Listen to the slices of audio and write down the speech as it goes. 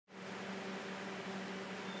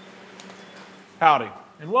Howdy,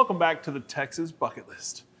 and welcome back to the Texas Bucket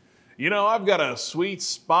List. You know, I've got a sweet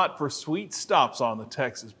spot for sweet stops on the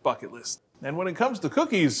Texas Bucket List. And when it comes to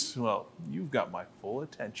cookies, well, you've got my full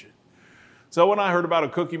attention. So when I heard about a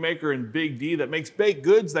cookie maker in Big D that makes baked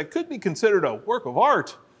goods that could be considered a work of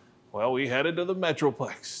art, well, we headed to the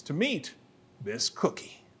Metroplex to meet Miss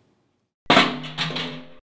Cookie.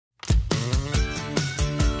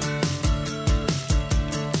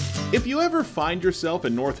 If you ever find yourself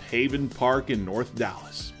in North Haven Park in North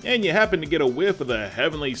Dallas, and you happen to get a whiff of the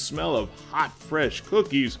heavenly smell of hot, fresh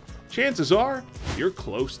cookies, chances are you're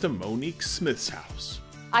close to Monique Smith's house.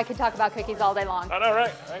 I could talk about cookies all day long. I know,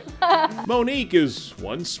 right? Monique is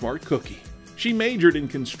one smart cookie. She majored in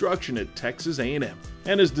construction at Texas A&M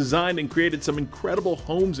and has designed and created some incredible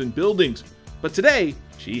homes and buildings. But today,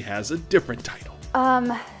 she has a different title.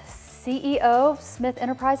 CEO of Smith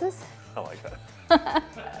Enterprises. I like that.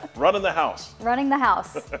 Running the house. Running the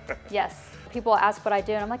house, yes. People ask what I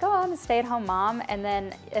do, and I'm like, oh, I'm a stay-at-home mom. And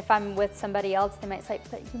then if I'm with somebody else, they might say,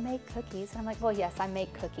 but you make cookies. And I'm like, well, yes, I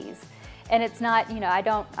make cookies. And it's not, you know,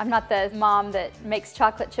 I'm not the mom that makes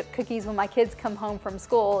chocolate chip cookies when my kids come home from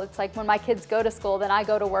school. It's like when my kids go to school, then I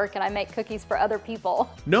go to work and I make cookies for other people.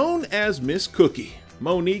 Known as Miss Cookie,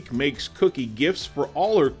 Monique makes cookie gifts for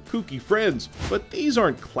all her kooky friends. But these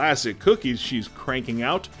aren't classic cookies she's cranking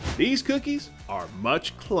out. These cookies are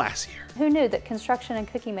much classier. Who knew that construction and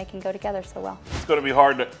cookie making go together so well? It's going to be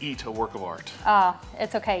hard to eat a work of art.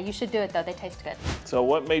 It's okay. You should do it though. They taste good. So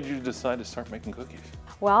what made you decide to start making cookies?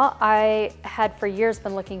 Well, I had for years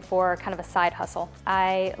been looking for kind of a side hustle.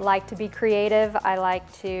 I like to be creative. I like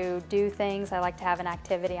to do things. I like to have an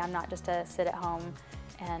activity. I'm not just a sit at home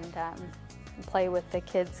and play with the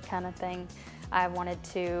kids kind of thing. I wanted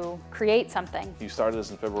to create something. You started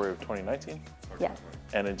this in February of 2019? Yeah.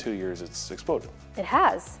 And in 2 years it's exploded. It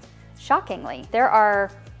has, shockingly. There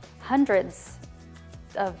are hundreds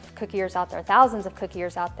of cookiers out there, thousands of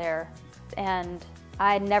cookiers out there, and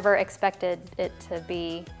I never expected it to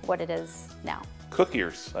be what it is now.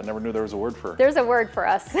 Cookiers. I never knew there was a word for it. There's a word for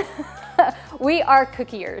us. We are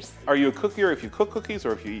cookiers. Are you a cookier if you cook cookies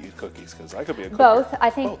or if you eat cookies? Because I could be a cookier. Both. I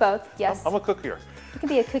think both, yes. I'm a cookier. You can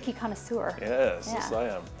be a cookie connoisseur. Yes, Yeah. yes I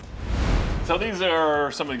am. So these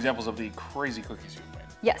are some examples of the crazy cookies you've made.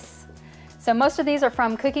 Yes. So most of these are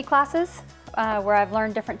from cookie classes where I've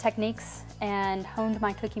learned different techniques and honed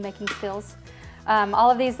my cookie making skills.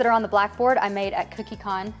 All of these that are on the blackboard I made at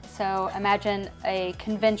CookieCon. So imagine a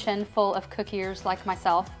convention full of cookiers like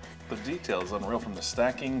myself. The detail is unreal, from the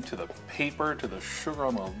stacking to the paper to the sugar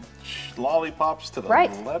on the lollipops to the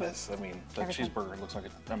lettuce. I mean, the cheeseburger looks like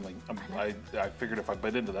I figured if I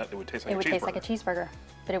bit into that, it would taste like a cheeseburger. It would taste like a cheeseburger,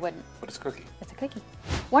 but it wouldn't. But it's a cookie. It's a cookie.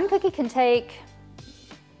 One cookie can take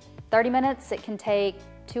 30 minutes. It can take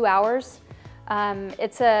 2 hours. Like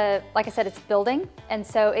I said, it's building, and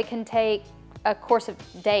so it can take a course of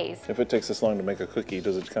days. If it takes this long to make a cookie,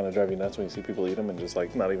 does it kind of drive you nuts when you see people eat them and just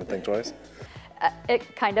like not even think twice?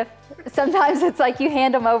 It kind of. Sometimes it's like you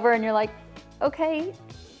hand them over and you're like, okay,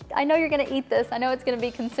 I know you're gonna eat this. I know it's gonna be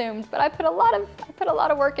consumed, but I put a lot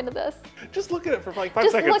of work into this. Just look at it for like 5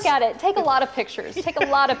 seconds. Just look at it. Take a lot of pictures. Take a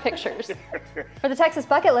lot of pictures. For the Texas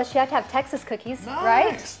Bucket List, you have to have Texas cookies,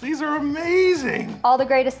 right? These are amazing. All the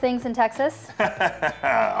greatest things in Texas.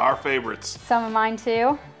 Our favorites. Some of mine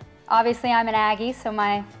too. Obviously, I'm an Aggie, so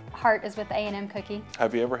my heart is with A&M cookie.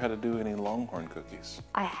 Have you ever had to do any Longhorn cookies?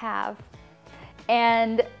 I have.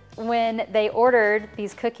 And when they ordered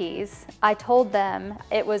these cookies, I told them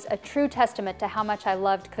it was a true testament to how much I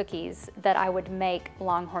loved cookies that I would make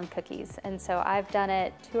Longhorn cookies. And so I've done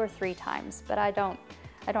it 2 or 3 times, but I don't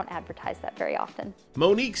advertise that very often.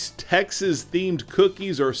 Monique's Texas-themed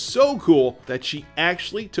cookies are so cool that she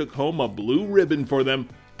actually took home a blue ribbon for them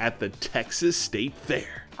at the Texas State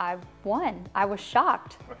Fair. I won. I was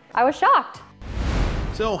shocked. I was shocked.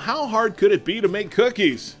 So how hard could it be to make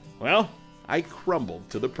cookies? Well, I crumbled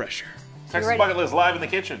to the pressure. Texas Bucket List live in the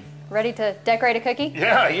kitchen. Ready to decorate a cookie?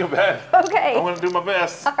 Yeah, you bet. Okay. I'm gonna do my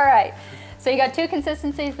best. All right. So you got 2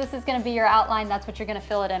 consistencies. This is gonna be your outline. That's what you're gonna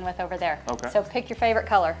fill it in with over there. Okay. So pick your favorite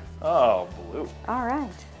color. Oh, blue. All right.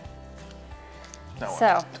 No.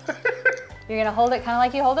 So you're gonna hold it kind of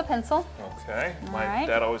like you hold a pencil. Okay. My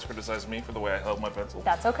dad always criticized me for the way I held my pencil.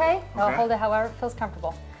 That's okay. I'll hold it however it feels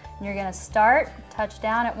comfortable. And you're gonna start, touch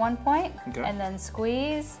down at one point, and then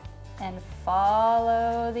squeeze and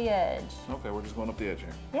follow the edge. Okay, we're just going up the edge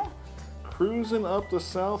here. Yeah. Cruising up the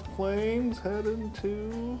South Plains, heading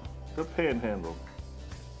to the Panhandle.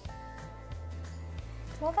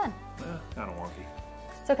 Well done. Kind of wonky.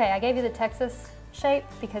 It's okay. I gave you the Texas shape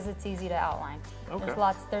because it's easy to outline. Okay.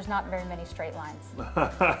 There's not very many straight lines.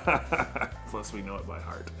 Plus, we know it by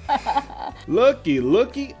heart. Looky,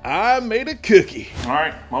 looky, I made a cookie. All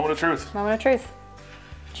right, moment of truth. Moment of truth.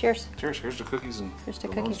 Cheers. Cheers. Here's to cookies and Here's to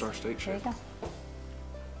the cookies. Lone Star Steak There you Shake. go.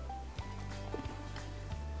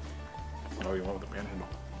 Oh, you went with the panhandle.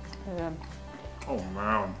 Yeah. Oh,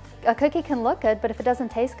 man. A cookie can look good, but if it doesn't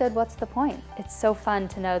taste good, what's the point? It's so fun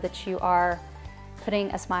to know that you are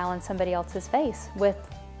putting a smile on somebody else's face with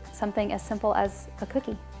something as simple as a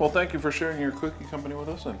cookie. Well, thank you for sharing your cookie company with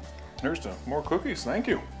us. And here's to more cookies. Thank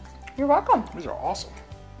you. You're welcome. These are awesome.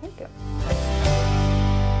 Thank you.